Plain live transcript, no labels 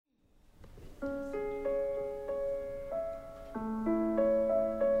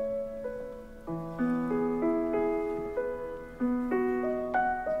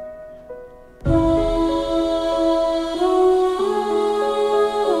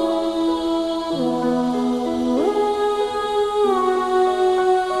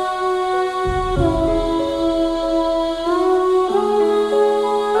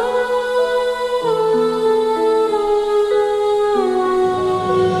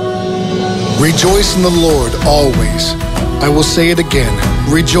Rejoice in the Lord always. I will say it again,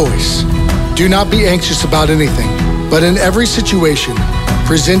 rejoice. Do not be anxious about anything, but in every situation,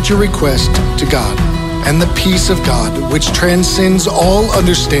 present your request to God. And the peace of God, which transcends all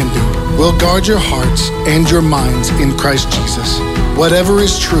understanding, will guard your hearts and your minds in Christ Jesus. Whatever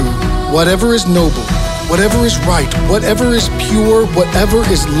is true, whatever is noble, whatever is right, whatever is pure, whatever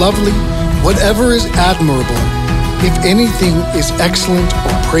is lovely, whatever is admirable, if anything is excellent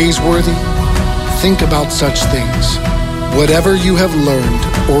or praiseworthy, think about such things. Whatever you have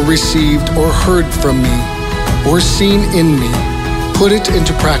learned or received or heard from me or seen in me, put it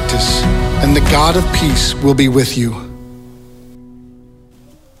into practice, and the God of peace will be with you.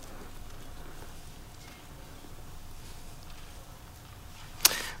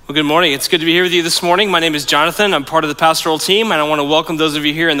 Well, good morning. It's good to be here with you this morning. My name is Jonathan. I'm part of the pastoral team, and I want to welcome those of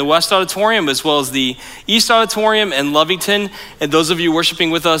you here in the West Auditorium as well as the East Auditorium and Lovington, and those of you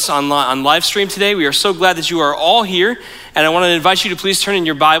worshiping with us on live stream today. We are so glad that you are all here, and I want to invite you to please turn in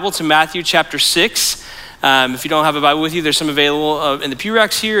your Bible to Matthew chapter 6. If you don't have a Bible with you, there's some available in the pew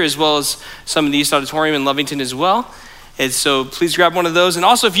racks here, as well as some in the East Auditorium in Lovington as well. And so please grab one of those. And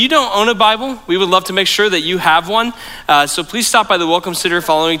also, if you don't own a Bible, we would love to make sure that you have one. So please stop by the Welcome Center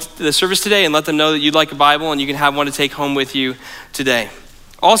following the service today and let them know that you'd like a Bible and you can have one to take home with you today.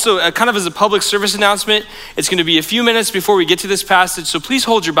 Also, kind of as a public service announcement, it's going to be a few minutes before we get to this passage, so please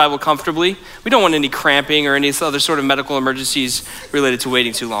hold your Bible comfortably. We don't want any cramping or any other sort of medical emergencies related to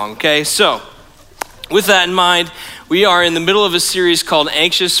waiting too long, okay? So, with that in mind, we are in the middle of a series called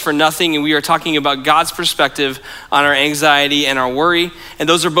Anxious for Nothing, and we are talking about God's perspective on our anxiety and our worry. And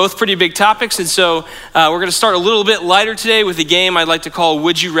those are both pretty big topics, and so we're going to start a little bit lighter today with a game I'd like to call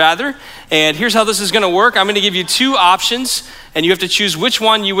Would You Rather. And here's how this is going to work. I'm going to give you two options, and you have to choose which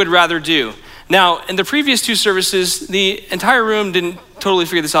one you would rather do. Now, in the previous two services, the entire room didn't totally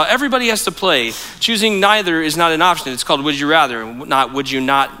figure this out. Everybody has to play. Choosing neither is not an option. It's called Would You Rather, not Would You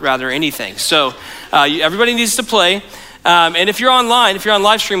Not Rather Anything. So everybody needs to play. And if you're online, if you're on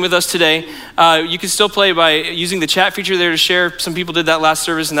live stream with us today, you can still play by using the chat feature there to share. Some people did that last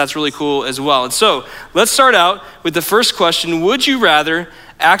service, and that's really cool as well. And so let's start out with the first question. Would you rather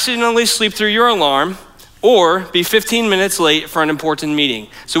accidentally sleep through your alarm or be 15 minutes late for an important meeting?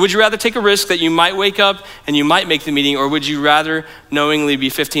 So would you rather take a risk that you might wake up and you might make the meeting, or would you rather knowingly be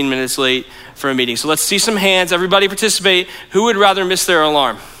 15 minutes late for a meeting? So let's see some hands. Everybody participate. Who would rather miss their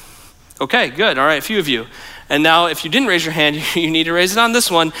alarm? Okay, good. All right, a few of you. And now if you didn't raise your hand, you need to raise it on this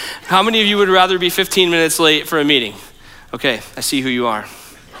one. How many of you would rather be 15 minutes late for a meeting? Okay, I see who you are.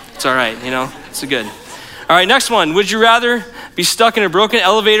 It's all right, it's good. All right, next one. Would you rather be stuck in a broken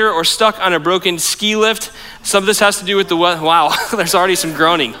elevator or stuck on a broken ski lift? Some of this has to do with the weather. Wow, there's already some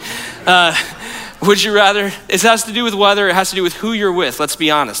groaning. Would you rather? It has to do with weather. It has to do with who you're with. Let's be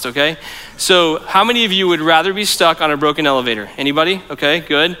honest, okay? So how many of you would rather be stuck on a broken elevator? Anybody? Okay,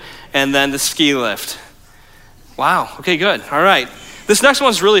 good. And then the ski lift. Wow, okay, good. All right. This next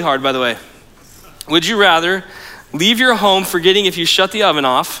one's really hard, by the way. Would you rather leave your home forgetting if you shut the oven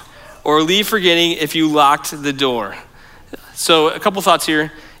off, or leave forgetting if you locked the door? So a couple thoughts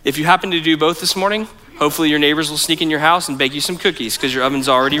here. If you happen to do both this morning, hopefully your neighbors will sneak in your house and bake you some cookies because your oven's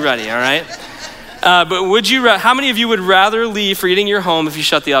already ready, all right? But how many of you would rather leave forgetting your home if you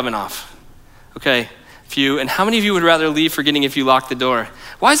shut the oven off? Okay, few. And how many of you would rather leave forgetting if you lock the door?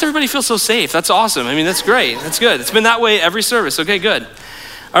 Why does everybody feel so safe? That's awesome. I mean, that's great. That's good. It's been that way every service. Okay, good.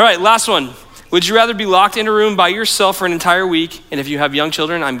 All right, last one. Would you rather be locked in a room by yourself for an entire week? And if you have young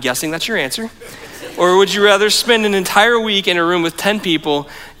children, I'm guessing that's your answer. Or would you rather spend an entire week in a room with 10 people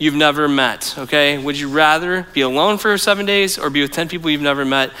you've never met, okay? Would you rather be alone for 7 days or be with 10 people you've never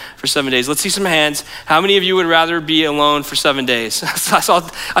met for 7 days? Let's see some hands. How many of you would rather be alone for 7 days? I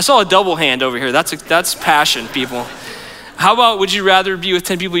saw a double hand over here. That's passion, people. How about would you rather be with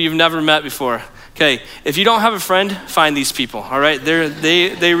 10 people you've never met before? Okay, if you don't have a friend, find these people, all right?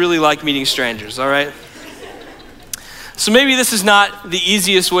 They really like meeting strangers, all right? So maybe this is not the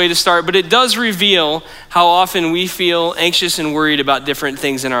easiest way to start, but it does reveal how often we feel anxious and worried about different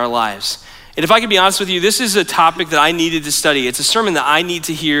things in our lives. And if I could be honest with you, this is a topic that I needed to study. It's a sermon that I need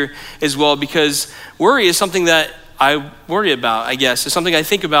to hear as well, because worry is something that I worry about, I guess. It's something I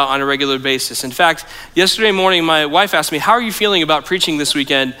think about on a regular basis. In fact, yesterday morning, my wife asked me, how are you feeling about preaching this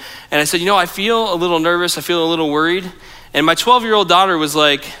weekend? And I said, I feel a little nervous. I feel a little worried. And my 12-year-old daughter was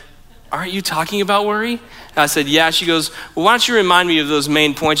like, aren't you talking about worry? And I said, yeah. She goes, well, why don't you remind me of those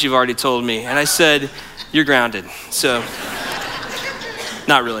main points you've already told me? And I said, you're grounded. So,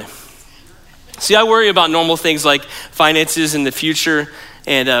 not really. See, I worry about normal things like finances in the future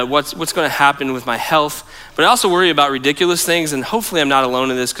and what's going to happen with my health. But I also worry about ridiculous things, and hopefully I'm not alone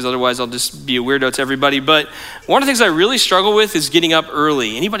in this because otherwise I'll just be a weirdo to everybody. But one of the things I really struggle with is getting up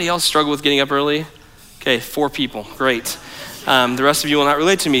early. Anybody else struggle with getting up early? Okay, 4 people, great. The rest of you will not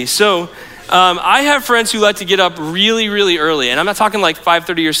relate to me. So I have friends who like to get up really, really early. And I'm not talking like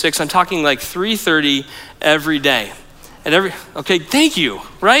 5:30 or 6, I'm talking like 3:30 every day. Okay, thank you,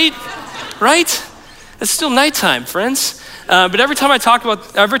 right? Right? It's still nighttime, friends. But every time I talk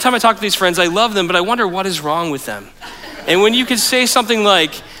to these friends, I love them, but I wonder what is wrong with them. And when you could say something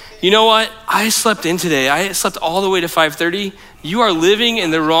like, you know what, I slept in today. I slept all the way to 5:30. You are living in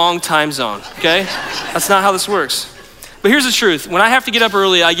the wrong time zone, okay? That's not how this works. But here's the truth. When I have to get up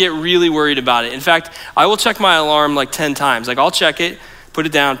early, I get really worried about it. In fact, I will check my alarm like 10 times. Like I'll check it, put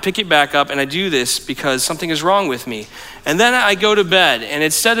it down, pick it back up, and I do this because something is wrong with me. And then I go to bed, and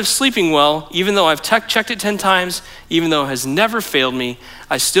instead of sleeping well, even though I've checked it 10 times, even though it has never failed me,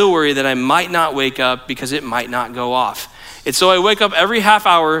 I still worry that I might not wake up because it might not go off. And so I wake up every half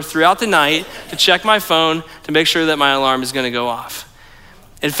hour throughout the night to check my phone to make sure that my alarm is going to go off.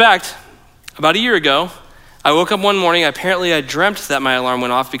 In fact, about a year ago, I woke up one morning, apparently I dreamt that my alarm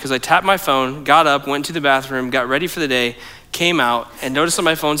went off because I tapped my phone, got up, went to the bathroom, got ready for the day, came out, and noticed that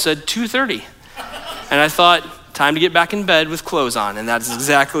my phone said 2:30. And I thought, time to get back in bed with clothes on, and that's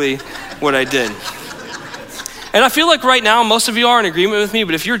exactly what I did. And I feel like right now, most of you are in agreement with me,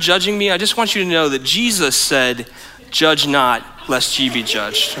 but if you're judging me, I just want you to know that Jesus said, judge not, lest ye be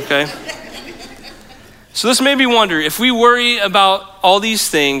judged, okay? So this made me wonder, if we worry about all these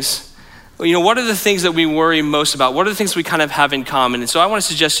things, what are the things that we worry most about? What are the things we kind of have in common? And so I want to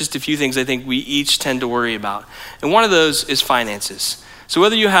suggest just a few things I think we each tend to worry about. And one of those is finances. So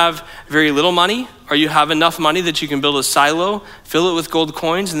whether you have very little money or you have enough money that you can build a silo, fill it with gold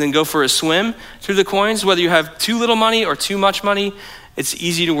coins, and then go for a swim through the coins, whether you have too little money or too much money, it's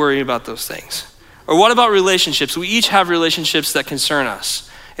easy to worry about those things. Or what about relationships? We each have relationships that concern us.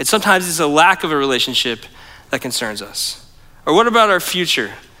 And sometimes it's a lack of a relationship that concerns us. Or what about our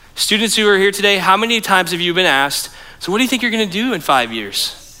future? Students who are here today, how many times have you been asked, so what do you think you're going to do in 5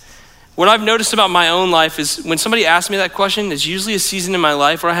 years? What I've noticed about my own life is when somebody asks me that question, it's usually a season in my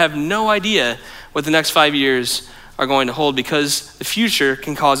life where I have no idea what the next 5 years are going to hold because the future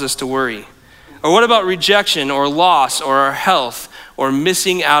can cause us to worry. Or what about rejection or loss or our health or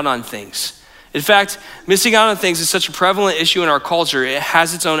missing out on things? In fact, missing out on things is such a prevalent issue in our culture. It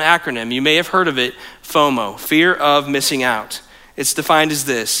has its own acronym. You may have heard of it, FOMO, fear of missing out. It's defined as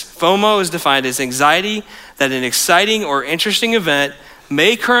this. FOMO is defined as anxiety that an exciting or interesting event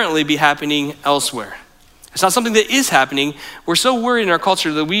may currently be happening elsewhere. It's not something that is happening. We're so worried in our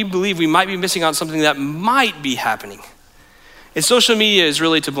culture that we believe we might be missing out on something that might be happening. And social media is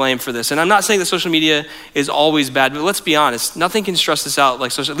really to blame for this. And I'm not saying that social media is always bad, but let's be honest. Nothing can stress us out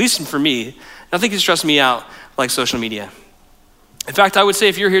like social, at least for me, nothing can stress me out like social media. In fact, I would say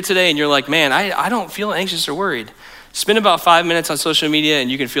if you're here today and you're like, man, I don't feel anxious or worried, spend about 5 minutes on social media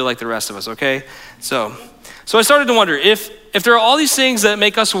and you can feel like the rest of us, okay? So I started to wonder, if there are all these things that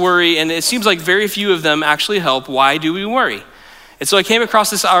make us worry and it seems like very few of them actually help, why do we worry? And so I came across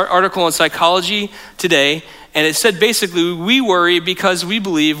this article in Psychology Today, and it said basically, we worry because we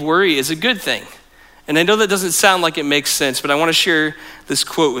believe worry is a good thing. And I know that doesn't sound like it makes sense, but I want to share this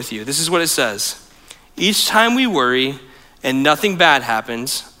quote with you. This is what it says. Each time we worry and nothing bad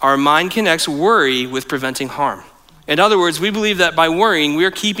happens, our mind connects worry with preventing harm. In other words, we believe that by worrying, we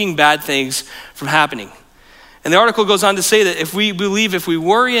are keeping bad things from happening. And the article goes on to say that if we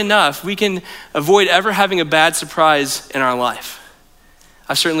worry enough, we can avoid ever having a bad surprise in our life.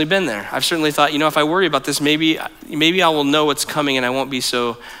 I've certainly been there. I've certainly thought, if I worry about this, maybe I will know what's coming and I won't be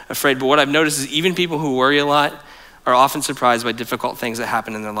so afraid. But what I've noticed is even people who worry a lot are often surprised by difficult things that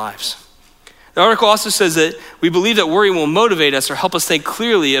happen in their lives. The article also says that we believe that worry will motivate us or help us think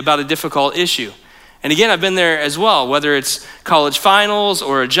clearly about a difficult issue. And again, I've been there as well, whether it's college finals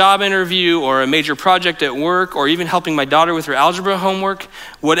or a job interview or a major project at work or even helping my daughter with her algebra homework.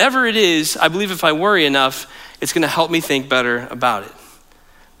 Whatever it is, I believe if I worry enough, it's going to help me think better about it.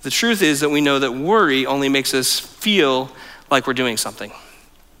 The truth is that we know that worry only makes us feel like we're doing something.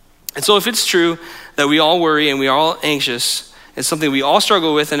 And so if it's true that we all worry and we are all anxious, it's something we all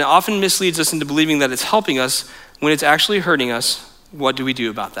struggle with, and it often misleads us into believing that it's helping us when it's actually hurting us. What do we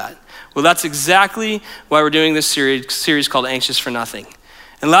do about that? Well, that's exactly why we're doing this series called Anxious for Nothing.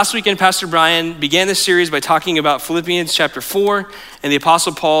 And last weekend, Pastor Brian began this series by talking about Philippians chapter 4 and the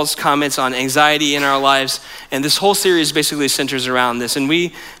Apostle Paul's comments on anxiety in our lives. And this whole series basically centers around this. And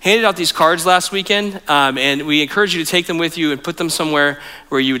we handed out these cards last weekend, and we encourage you to take them with you and put them somewhere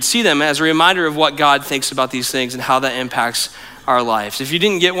where you would see them as a reminder of what God thinks about these things and how that impacts our lives. If you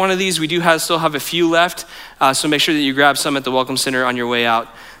didn't get one of these, we do still have a few left, so make sure that you grab some at the Welcome Center on your way out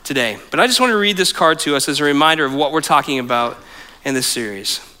today. But I just want to read this card to us as a reminder of what we're talking about in this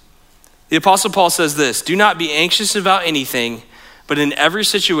series. The Apostle Paul says this: "Do not be anxious about anything, but in every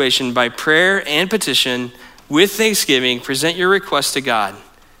situation, by prayer and petition, with thanksgiving, present your requests to God.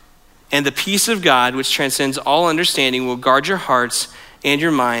 And the peace of God, which transcends all understanding, will guard your hearts and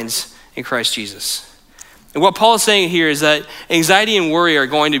your minds in Christ Jesus." And what Paul is saying here is that anxiety and worry are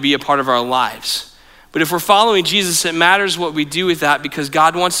going to be a part of our lives. But if we're following Jesus, it matters what we do with that, because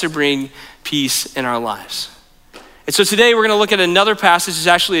God wants to bring peace in our lives. And so today we're going to look at another passage. It's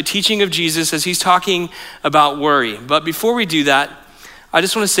actually a teaching of Jesus as he's talking about worry. But before we do that, I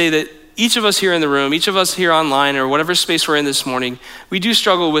just want to say that each of us here in the room, each of us here online, or whatever space we're in this morning, we do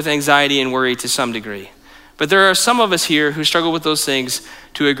struggle with anxiety and worry to some degree. But there are some of us here who struggle with those things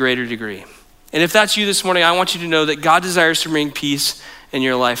to a greater degree. And if that's you this morning, I want you to know that God desires to bring peace in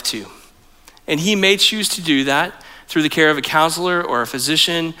your life too. And he may choose to do that through the care of a counselor or a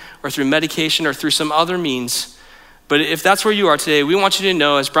physician, or through medication, or through some other means. But if that's where you are today, we want you to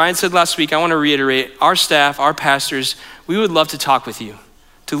know, as Brian said last week, I want to reiterate, our staff, our pastors, we would love to talk with you,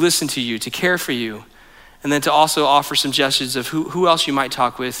 to listen to you, to care for you, and then to also offer suggestions of who else you might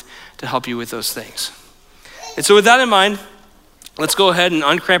talk with to help you with those things. And so with that in mind, let's go ahead and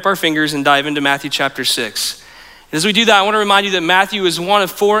uncramp our fingers and dive into Matthew chapter 6. And as we do that, I want to remind you that Matthew is one of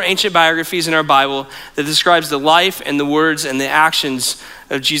 4 ancient biographies in our Bible that describes the life and the words and the actions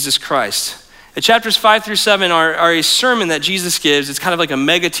of Jesus Christ. And chapters 5 through 7 are a sermon that Jesus gives. It's kind of like a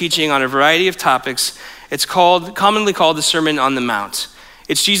mega teaching on a variety of topics. It's commonly called the Sermon on the Mount.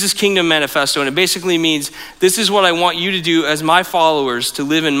 It's Jesus' kingdom manifesto, and it basically means this is what I want you to do as my followers, to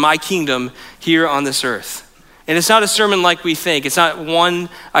live in my kingdom here on this earth. And it's not a sermon like we think. It's not one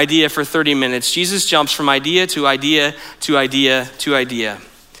idea for 30 minutes. Jesus jumps from idea to idea to idea to idea.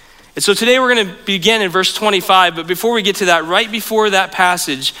 And so today we're going to begin in verse 25, but before we get to that, right before that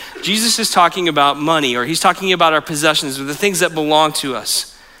passage, Jesus is talking about money, or he's talking about our possessions, or the things that belong to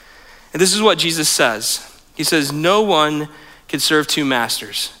us. And this is what Jesus says. He says, "No one can serve 2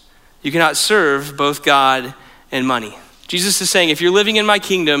 masters. You cannot serve both God and money." Jesus is saying, if you're living in my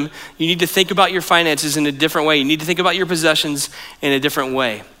kingdom, you need to think about your finances in a different way. You need to think about your possessions in a different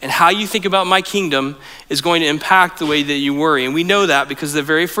way. And how you think about my kingdom is going to impact the way that you worry. And we know that because the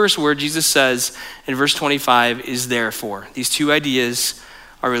very first word Jesus says in verse 25 is therefore. These 2 ideas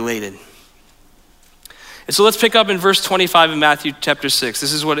are related. And so let's pick up in verse 25 of Matthew chapter 6.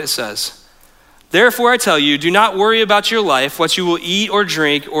 This is what it says. "Therefore I tell you, do not worry about your life, what you will eat or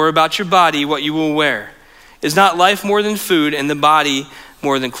drink, or about your body, what you will wear. Is not life more than food, and the body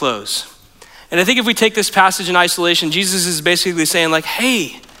more than clothes?" And I think if we take this passage in isolation, Jesus is basically saying like,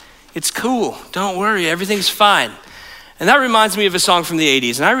 hey, it's cool. Don't worry, everything's fine. And that reminds me of a song from the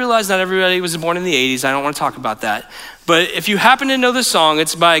 80s. And I realize not everybody was born in the 80s. I don't want to talk about that. But if you happen to know this song,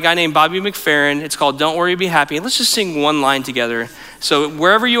 it's by a guy named Bobby McFerrin. It's called "Don't Worry, Be Happy." And let's just sing one line together. So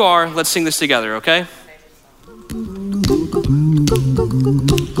wherever you are, let's sing this together, okay?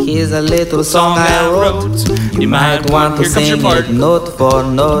 Here's a little song I wrote. You might want to sing it note for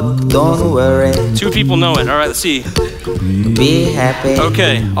note. Don't worry. 2 people know it. All right, let's see. Be happy.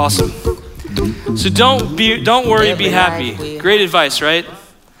 Okay, awesome. So don't worry, be happy. Great advice, right?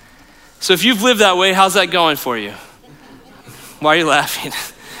 So if you've lived that way, how's that going for you? Why are you laughing?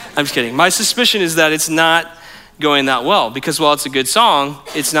 I'm just kidding. My suspicion is that it's not going that well, because while it's a good song,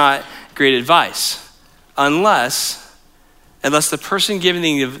 it's not great advice. Unless the person giving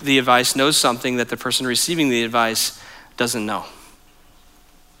the advice knows something that the person receiving the advice doesn't know.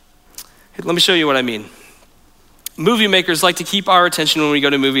 Let me show you what I mean. Movie makers like to keep our attention when we go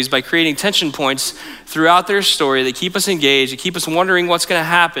to movies by creating tension points throughout their story. They keep us engaged, they keep us wondering what's going to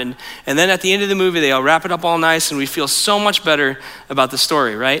happen, and then at the end of the movie, they'll wrap it up all nice, and we feel so much better about the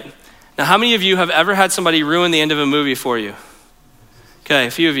story, right? Now, how many of you have ever had somebody ruin the end of a movie for you? Okay,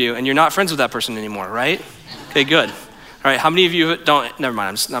 a few of you, and you're not friends with that person anymore, right? Okay, good. All right, how many of you don't, never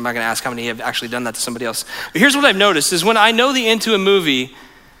mind, I'm not gonna ask how many have actually done that to somebody else. But here's what I've noticed is when I know the end to a movie,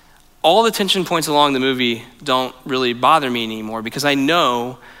 all the tension points along the movie don't really bother me anymore because I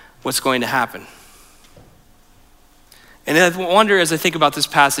know what's going to happen. And I wonder as I think about this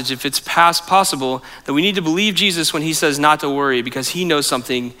passage if it's possible that we need to believe Jesus when he says not to worry because he knows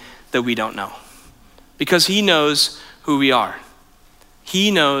something that we don't know. Because he knows who we are. He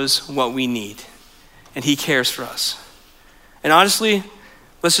knows what we need. And he cares for us. And honestly,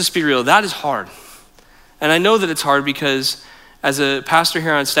 let's just be real, that is hard. And I know that it's hard because as a pastor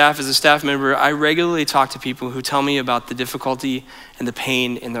here on staff, as a staff member, I regularly talk to people who tell me about the difficulty and the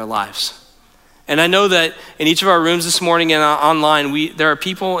pain in their lives. And I know that in each of our rooms this morning and online, there are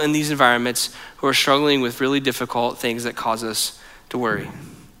people in these environments who are struggling with really difficult things that cause us to worry.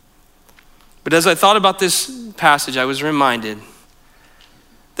 But as I thought about this passage, I was reminded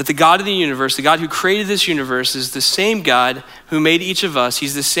that the God of the universe, the God who created this universe, is the same God who made each of us.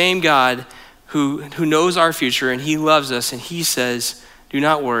 He's the same God who knows our future, and he loves us, and he says, do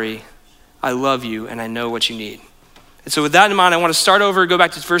not worry, I love you, and I know what you need. And so with that in mind, I want to start over, go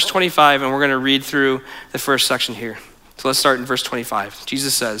back to verse 25, and we're going to read through the first section here. So let's start in verse 25.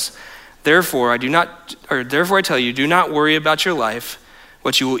 Jesus says, Therefore I tell you, do not worry about your life,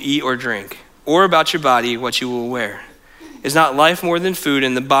 what you will eat or drink, or about your body, what you will wear. Is not life more than food,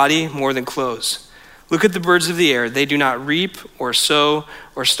 and the body more than clothes? Look at the birds of the air. They do not reap or sow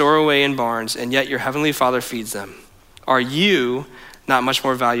or store away in barns, and yet your heavenly Father feeds them. Are you not much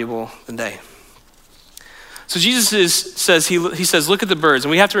more valuable than they? So Jesus says, look at the birds.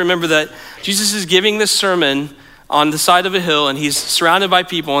 And we have to remember that Jesus is giving this sermon on the side of a hill, and he's surrounded by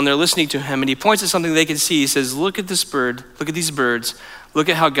people, and they're listening to him, and he points at something they can see. He says, look at this bird, look at these birds, look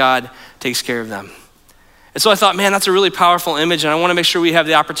at how God takes care of them. And so I thought, man, that's a really powerful image, and I want to make sure we have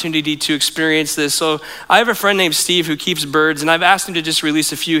the opportunity to experience this. So I have a friend named Steve who keeps birds, and I've asked him to just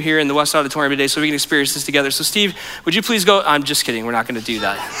release a few here in the West Auditorium today so we can experience this together. So Steve, would you please go? I'm just kidding. We're not going to do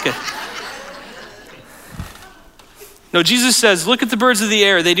that. Okay. No, Jesus says, look at the birds of the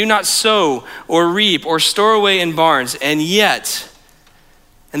air. They do not sow or reap or store away in barns, and yet,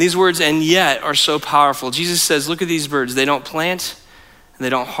 and these words, and yet, are so powerful. Jesus says, look at these birds. They don't plant, and they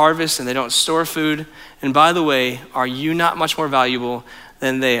don't harvest, and they don't store food. And by the way, are you not much more valuable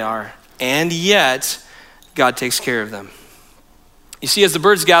than they are? And yet, God takes care of them. You see, as the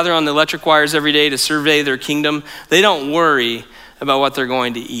birds gather on the electric wires every day to survey their kingdom, they don't worry about what they're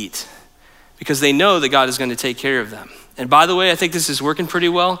going to eat because they know that God is going to take care of them. And by the way, I think this is working pretty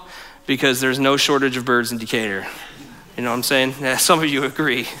well because there's no shortage of birds in Decatur. You know what I'm saying? Yeah, some of you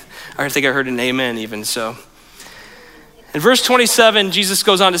agree. I think I heard an amen even, so. In verse 27, Jesus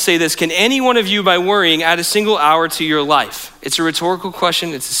goes on to say this, can any one of you by worrying add a single hour to your life? It's a rhetorical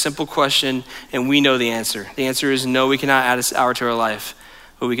question, it's a simple question, and we know the answer. The answer is no, we cannot add an hour to our life,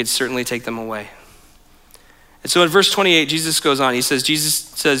 but we could certainly take them away. And so in verse 28, Jesus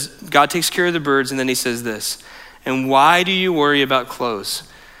says, God takes care of the birds, and then he says this, and why do you worry about clothes?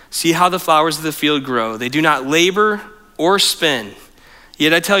 See how the flowers of the field grow. They do not labor or spin.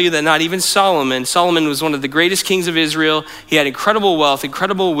 Yet I tell you that not even Solomon was one of the greatest kings of Israel. He had incredible wealth,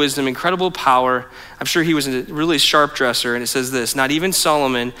 incredible wisdom, incredible power. I'm sure he was a really sharp dresser. And it says this, not even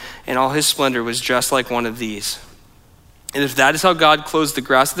Solomon in all his splendor was dressed like one of these. And if that is how God clothes the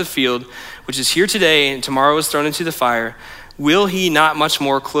grass of the field, which is here today and tomorrow is thrown into the fire, will he not much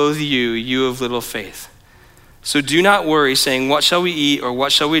more clothe you, you of little faith? So do not worry, saying, what shall we eat, or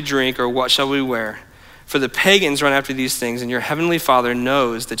what shall we drink, or what shall we wear? For the pagans run after these things, and your heavenly Father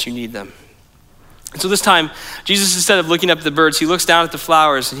knows that you need them. And so this time, Jesus, instead of looking up at the birds, he looks down at the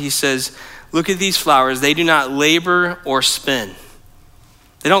flowers, and he says, look at these flowers. They do not labor or spin.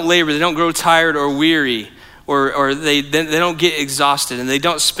 They don't labor. They don't grow tired or weary, or they don't get exhausted, and they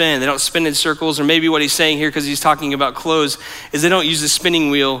don't spin. They don't spin in circles, or maybe what he's saying here, because he's talking about clothes, is they don't use the spinning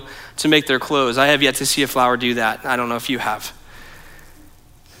wheel to make their clothes. I have yet to see a flower do that. I don't know if you have.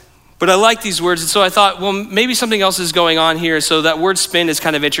 But I like these words, and so I thought, well, maybe something else is going on here. So that word spin is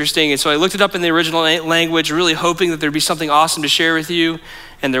kind of interesting, and so I looked it up in the original language, really hoping that there'd be something awesome to share with you,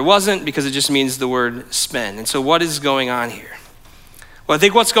 and there wasn't, because it just means the word spin. And so what is going on here? Well, I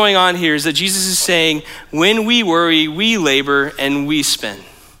think what's going on here is that Jesus is saying, when we worry, we labor and we spin.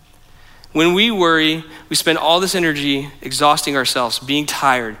 When we worry, we spend all this energy exhausting ourselves, being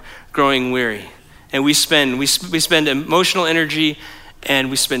tired, growing weary. And we spend emotional energy, and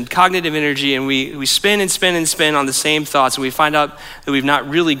we spend cognitive energy, and we spin and spin and spin on the same thoughts, and we find out that we've not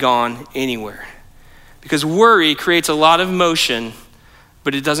really gone anywhere. Because worry creates a lot of motion,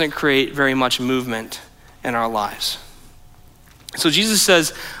 but it doesn't create very much movement in our lives. So Jesus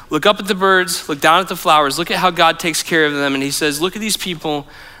says, look up at the birds, look down at the flowers, look at how God takes care of them, and he says, look at these people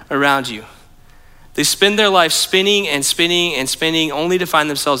around you. They spend their life spinning and spinning and spinning only to find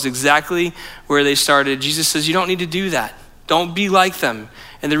themselves exactly where they started. Jesus says, you don't need to do that. Don't be like them.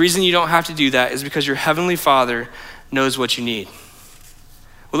 And the reason you don't have to do that is because your heavenly Father knows what you need.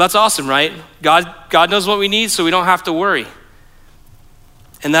 Well, that's awesome, right? God knows what we need, so we don't have to worry.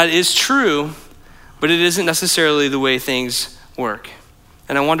 And that is true, but it isn't necessarily the way things work.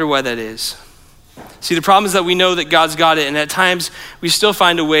 And I wonder why that is. See, the problem is that we know that God's got it, and at times we still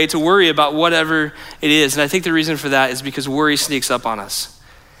find a way to worry about whatever it is. And I think the reason for that is because worry sneaks up on us.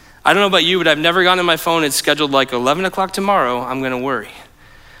 I don't know about you, but I've never gone on my phone and scheduled like 11 o'clock tomorrow, I'm gonna worry.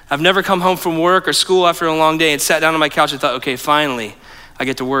 I've never come home from work or school after a long day and sat down on my couch and thought, okay, finally, I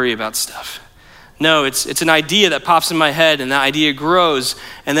get to worry about stuff. No, it's an idea that pops in my head, and that idea grows,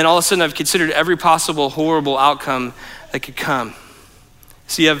 and then all of a sudden I've considered every possible horrible outcome that could come.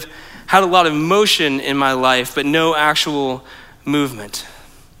 See, I've had a lot of motion in my life, but no actual movement.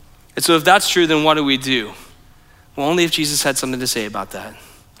 And so if that's true, then what do we do? Well, only if Jesus had something to say about that.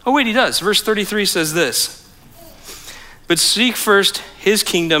 Oh wait, he does. Verse 33 says this: but seek first his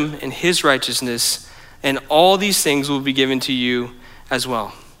kingdom and his righteousness, and all these things will be given to you as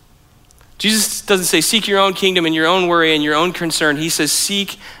well. Jesus doesn't say seek your own kingdom and your own worry and your own concern. He says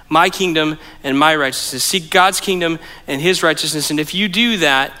seek my kingdom and my righteousness. Seek God's kingdom and his righteousness. And if you do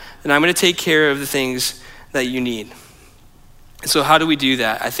that, then I'm going to take care of the things that you need. And so how do we do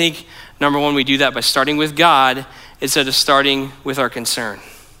that? I think, number one, we do that by starting with God instead of starting with our concern.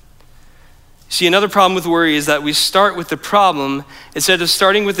 See, another problem with worry is that we start with the problem instead of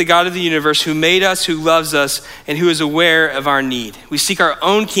starting with the God of the universe who made us, who loves us, and who is aware of our need. We seek our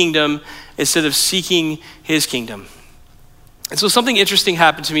own kingdom instead of seeking his kingdom. And so something interesting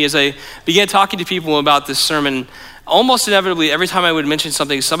happened to me as I began talking to people about this sermon. Almost inevitably, every time I would mention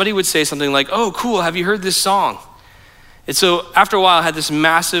something, somebody would say something like, oh, cool, have you heard this song? And so after a while, I had this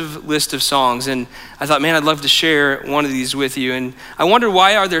massive list of songs, and I thought, man, I'd love to share one of these with you. And I wondered,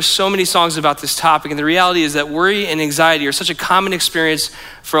 why are there so many songs about this topic? And the reality is that worry and anxiety are such a common experience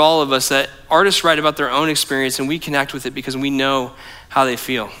for all of us that artists write about their own experience, and we connect with it because we know how they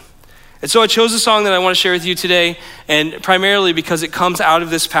feel. And so I chose a song that I want to share with you today, and primarily because it comes out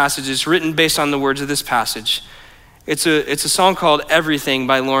of this passage. It's written based on the words of this passage. It's a song called Everything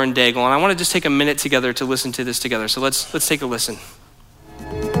by Lauren Daigle, and I want to just take a minute together to listen to this together. So let's take a listen.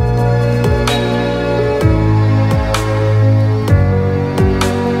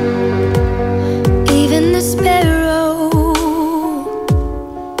 Even the sparrow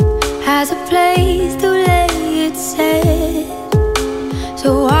has a place to lay its head.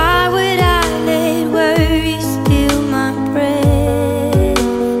 So why would I let worry steal my breath?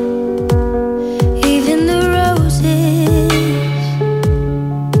 Even the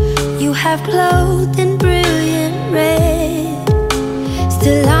you have clothed in brilliant red.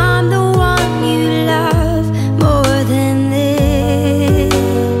 Still I'm the one you love more than this.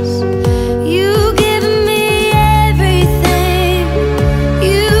 You give me everything.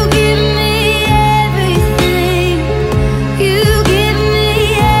 You give me everything. You give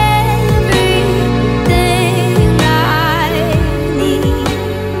me everything I need.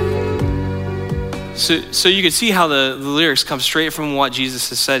 So you can see how the lyrics come straight from what Jesus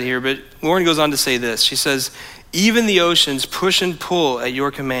has said here, but Lauren goes on to say this. She says, even the oceans push and pull at your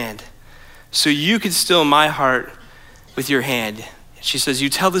command, so you could still my heart with your hand. She says, you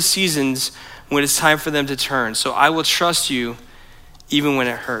tell the seasons when it's time for them to turn, so I will trust you even when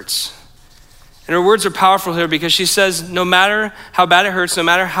it hurts. And her words are powerful here because she says, no matter how bad it hurts, no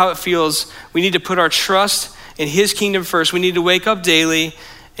matter how it feels, we need to put our trust in his kingdom first. We need to wake up daily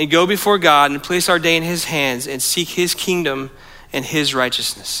and go before God and place our day in his hands and seek his kingdom and his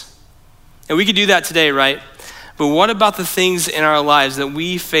righteousness. And we could do that today, right? But what about the things in our lives that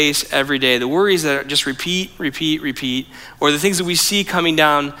we face every day? The worries that just repeat, or the things that we see coming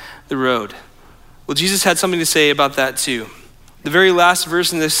down the road? Well, Jesus had something to say about that too. The very last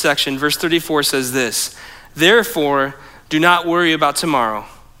verse in this section, verse 34 says this: therefore, do not worry about tomorrow,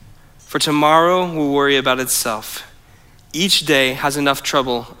 for tomorrow will worry about itself. Each day has enough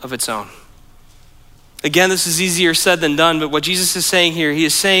trouble of its own. Again, this is easier said than done, but what Jesus is saying here, he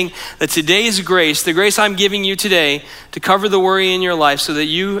is saying that today's grace, the grace I'm giving you today to cover the worry in your life so that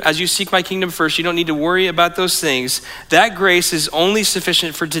you, as you seek my kingdom first, you don't need to worry about those things. That grace is only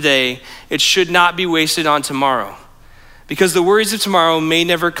sufficient for today. It should not be wasted on tomorrow, because the worries of tomorrow may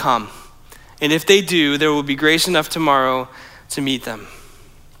never come. And if they do, there will be grace enough tomorrow to meet them.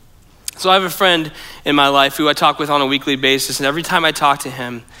 So I have a friend in my life who I talk with on a weekly basis, and every time I talk to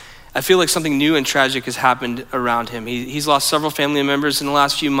him, I feel like something new and tragic has happened around him. He's lost several family members in the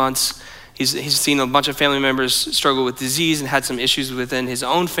last few months. He's seen a bunch of family members struggle with disease and had some issues within his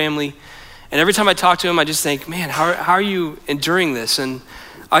own family. And every time I talk to him, I just think, man, how are you enduring this? And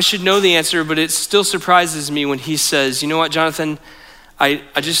I should know the answer, but it still surprises me when he says, you know what, Jonathan, I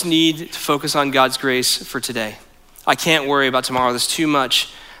just need to focus on God's grace for today. I can't worry about tomorrow. There's too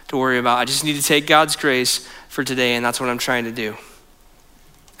much to worry about. I just need to take God's grace for today, and that's what I'm trying to do.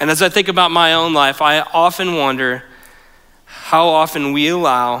 And as I think about my own life, I often wonder how often we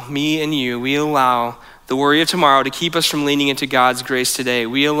allow the worry of tomorrow to keep us from leaning into God's grace today.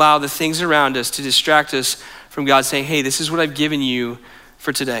 We allow the things around us to distract us from God saying, hey, this is what I've given you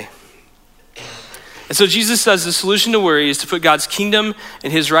for today. And so Jesus says the solution to worry is to put God's kingdom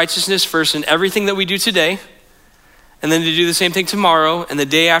and his righteousness first in everything that we do today, and then to do the same thing tomorrow, and the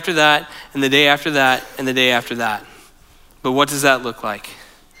day after that, and the day after that, and the day after that. But what does that look like?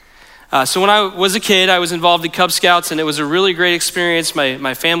 So when I was a kid, I was involved in Cub Scouts, and it was a really great experience.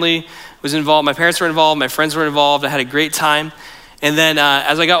 My family was involved, my parents were involved, my friends were involved. I had a great time. And then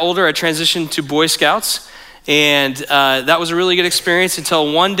as I got older, I transitioned to Boy Scouts. And that was a really good experience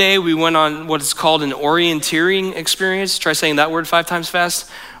until one day we went on what is called an orienteering experience. Try saying that word 5 times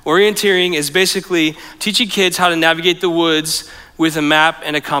fast. Orienteering is basically teaching kids how to navigate the woods with a map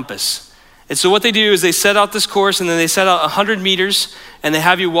and a compass. And so what they do is they set out this course, and then they set out 100 meters, and they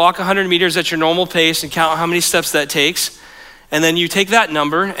have you walk 100 meters at your normal pace and count how many steps that takes. And then you take that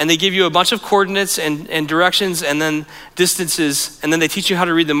number, and they give you a bunch of coordinates and directions and then distances, and then they teach you how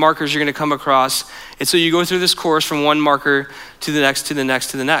to read the markers you're gonna come across. And so you go through this course from one marker to the next, to the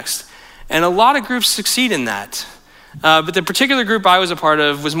next, to the next. And a lot of groups succeed in that. But the particular group I was a part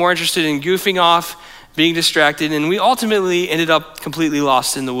of was more interested in goofing off, being distracted, and we ultimately ended up completely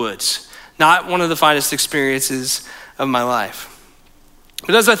lost in the woods. Not one of the finest experiences of my life.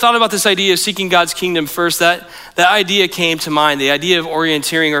 But as I thought about this idea of seeking God's kingdom first, that idea came to mind, the idea of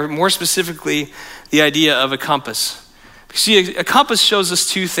orienteering, or more specifically, the idea of a compass. See, a compass shows us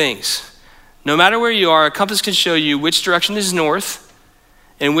two things. No matter where you are, a compass can show you which direction is north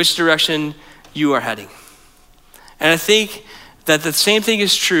and which direction you are heading. And I think that the same thing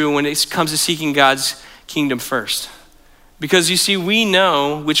is true when it comes to seeking God's kingdom first. Because you see, we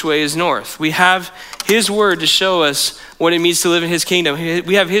know which way is north. We have his word to show us what it means to live in his kingdom.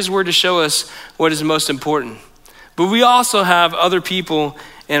 We have his word to show us what is most important. But we also have other people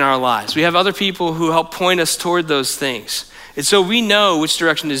in our lives. We have other people who help point us toward those things. And so we know which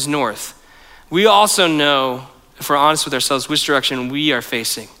direction is north. We also know, if we're honest with ourselves, which direction we are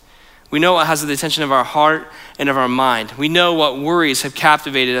facing. We know what has the attention of our heart and of our mind. We know what worries have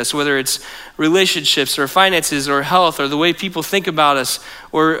captivated us, whether it's relationships or finances or health or the way people think about us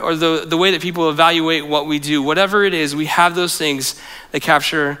or the way that people evaluate what we do. Whatever it is, we have those things that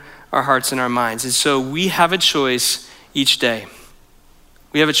capture our hearts and our minds. And so we have a choice each day.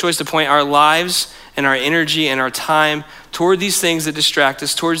 We have a choice to point our lives and our energy and our time toward these things that distract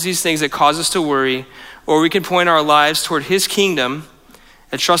us, towards these things that cause us to worry, or we can point our lives toward his kingdom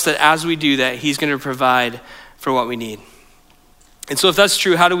and trust that as we do that, he's going to provide for what we need. And so if that's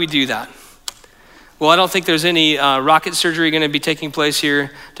true, how do we do that? Well, I don't think there's any rocket surgery going to be taking place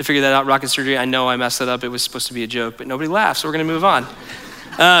here to figure that out. Rocket surgery, I know I messed that up. It was supposed to be a joke, but nobody laughed, so we're going to move on.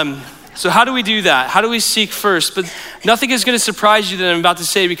 So how do we do that? How do we seek first? But nothing is going to surprise you that I'm about to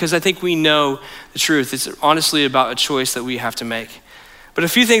say, because I think we know the truth. It's honestly about a choice that we have to make. But a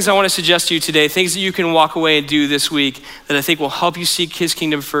few things I want to suggest to you today, things that you can walk away and do this week that I think will help you seek his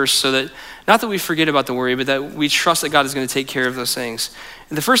kingdom first, so that, not that we forget about the worry, but that we trust that God is going to take care of those things.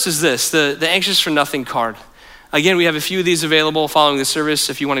 And the first is this, the anxious for nothing card. Again, we have a few of these available following the service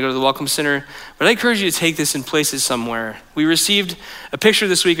if you want to go to the Welcome Center, but I encourage you to take this and place it somewhere. We received a picture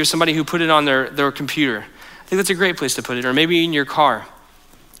this week of somebody who put it on their computer. I think that's a great place to put it, or maybe in your car.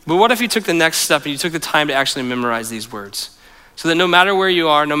 But what if you took the next step and you took the time to actually memorize these words? So that no matter where you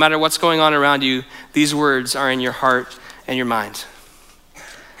are, no matter what's going on around you, these words are in your heart and your mind.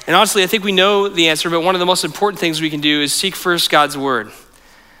 And honestly, I think we know the answer, but one of the most important things we can do is seek first God's word.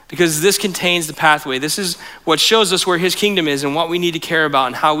 Because this contains the pathway. This is what shows us where his kingdom is and what we need to care about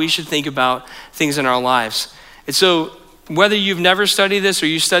and how we should think about things in our lives. And so whether you've never studied this or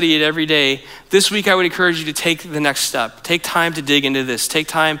you study it every day, this week I would encourage you to take the next step. Take time to dig into this. Take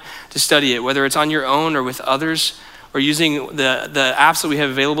time to study it, whether it's on your own or with others, or using the apps that we have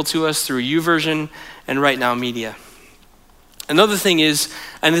available to us through YouVersion and Right Now Media. Another thing is,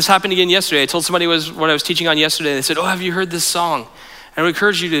 and this happened again yesterday, I told somebody what I was teaching on yesterday, and they said, oh, have you heard this song? And I would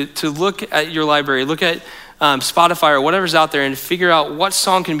encourage you to look at your library, look at Spotify or whatever's out there and figure out what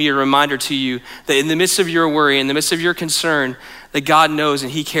song can be a reminder to you that in the midst of your worry, in the midst of your concern, that God knows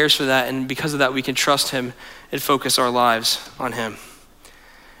and he cares for that, and because of that, we can trust him and focus our lives on him.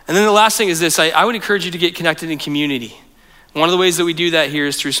 And then the last thing is this, I would encourage you to get connected in community. One of the ways that we do that here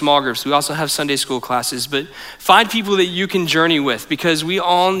is through small groups. We also have Sunday school classes, but find people that you can journey with, because we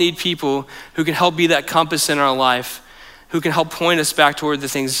all need people who can help be that compass in our life, who can help point us back toward the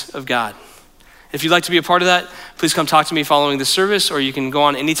things of God. If you'd like to be a part of that, please come talk to me following the service, or you can go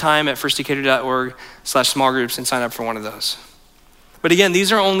on anytime at firstdecatur.org/small groups and sign up for one of those. But again,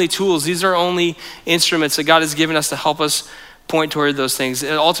 these are only tools. These are only instruments that God has given us to help us point toward those things.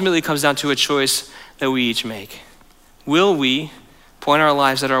 It ultimately comes down to a choice that we each make. Will we point our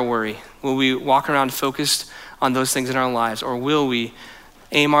lives at our worry? Will we walk around focused on those things in our lives? Or will we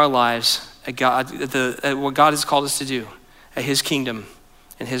aim our lives at God, at what God has called us to do, at his kingdom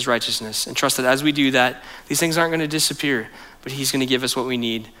and his righteousness, and trust that as we do that, these things aren't going to disappear, but he's going to give us what we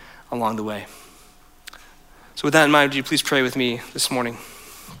need along the way. So with that in mind, would you please pray with me this morning?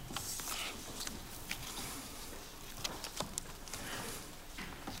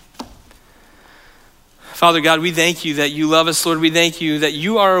 Father God, we thank you that you love us, Lord. We thank you that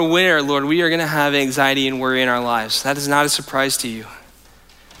you are aware, Lord, we are going to have anxiety and worry in our lives. That is not a surprise to you.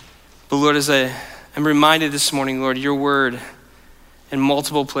 But Lord, as I am reminded this morning, Lord, your word in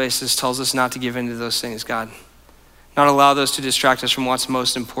multiple places tells us not to give in to those things, God. Not allow those to distract us from what's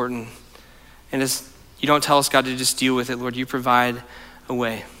most important. And as you don't tell us, God, to just deal with it, Lord, you provide a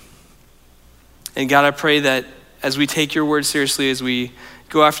way. And God, I pray that as we take your word seriously, as we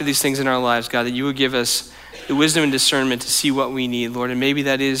go after these things in our lives, God, that you would give us the wisdom and discernment to see what we need, Lord. And maybe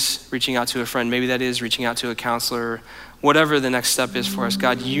that is reaching out to a friend. Maybe that is reaching out to a counselor, or whatever the next step is for us.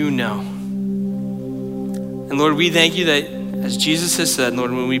 God, you know. And Lord, we thank you that, as Jesus has said,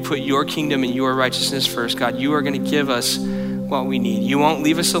 Lord, when we put your kingdom and your righteousness first, God, you are going to give us what we need. You won't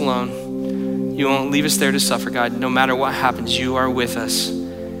leave us alone. You won't leave us there to suffer, God. No matter what happens, you are with us.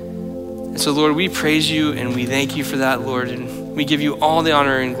 And so, Lord, we praise you and we thank you for that, Lord. And we give you all the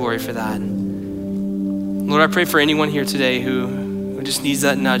honor and glory for that. Lord, I pray for anyone here today who just needs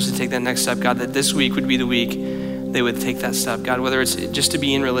that nudge to take that next step, God, that this week would be the week they would take that step, God, whether it's just to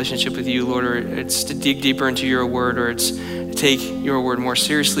be in relationship with you, Lord, or it's to dig deeper into your word, or it's to take your word more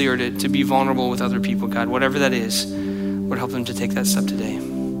seriously, or to be vulnerable with other people, God, whatever that is, Lord, help them to take that step today.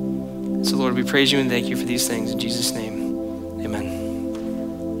 So, Lord, we praise you and thank you for these things. In Jesus' name,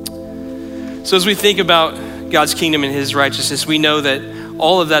 amen. So as we think about God's kingdom and his righteousness, we know that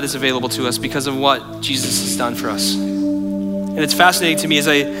all of that is available to us because of what Jesus has done for us. And it's fascinating to me, as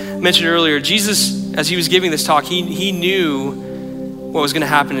I mentioned earlier, Jesus, as he was giving this talk, he knew what was going to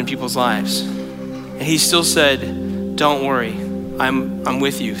happen in people's lives. And he still said, don't worry, I'm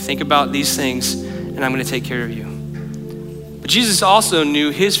with you. Think about these things and I'm going to take care of you. But Jesus also knew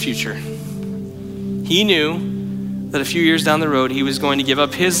his future. He knew that a few years down the road, he was going to give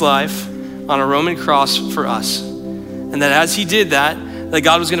up his life on a Roman cross for us. And that as he did that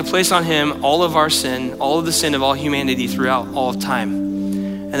God was going to place on him all of our sin, all of the sin of all humanity throughout all of time.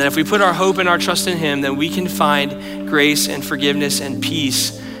 And that if we put our hope and our trust in him, then we can find grace and forgiveness and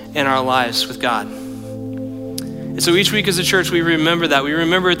peace in our lives with God. And so each week as a church, we remember that. We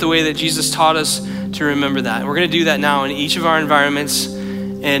remember it the way that Jesus taught us to remember that. And we're going to do that now in each of our environments.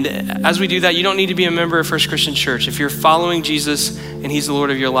 And as we do that, you don't need to be a member of First Christian Church. If you're following Jesus and he's the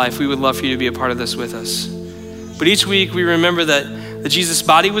Lord of your life, we would love for you to be a part of this with us. But each week we remember that Jesus'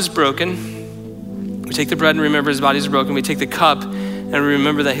 body was broken. We take the bread and remember his body is broken. We take the cup and we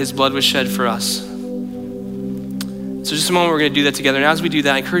remember that his blood was shed for us. So just a moment, we're going to do that together. And as we do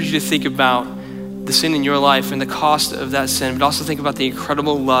that, I encourage you to think about the sin in your life and the cost of that sin, but also think about the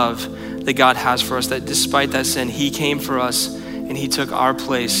incredible love that God has for us, that despite that sin, he came for us and he took our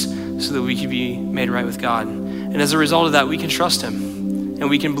place so that we could be made right with God. And as a result of that, we can trust him and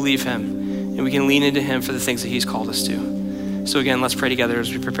we can believe him and we can lean into him for the things that he's called us to. So again, let's pray together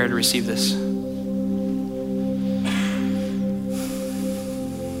as we prepare to receive this.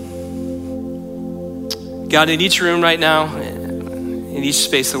 God, in each room right now, in each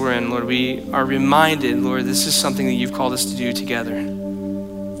space that we're in, Lord, we are reminded, Lord, this is something that you've called us to do together.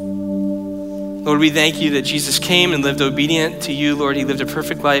 Lord, we thank you that Jesus came and lived obedient to you, Lord. He lived a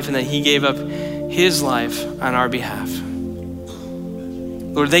perfect life and that he gave up his life on our behalf.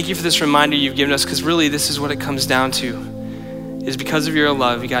 Lord, thank you for this reminder you've given us, because really this is what it comes down to, is because of your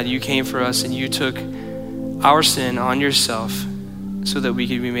love, God, you came for us and you took our sin on yourself so that we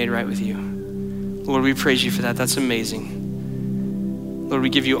could be made right with you. Lord, we praise you for that. That's amazing. Lord, we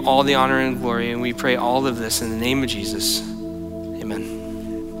give you all the honor and glory, and we pray all of this in the name of Jesus. Amen.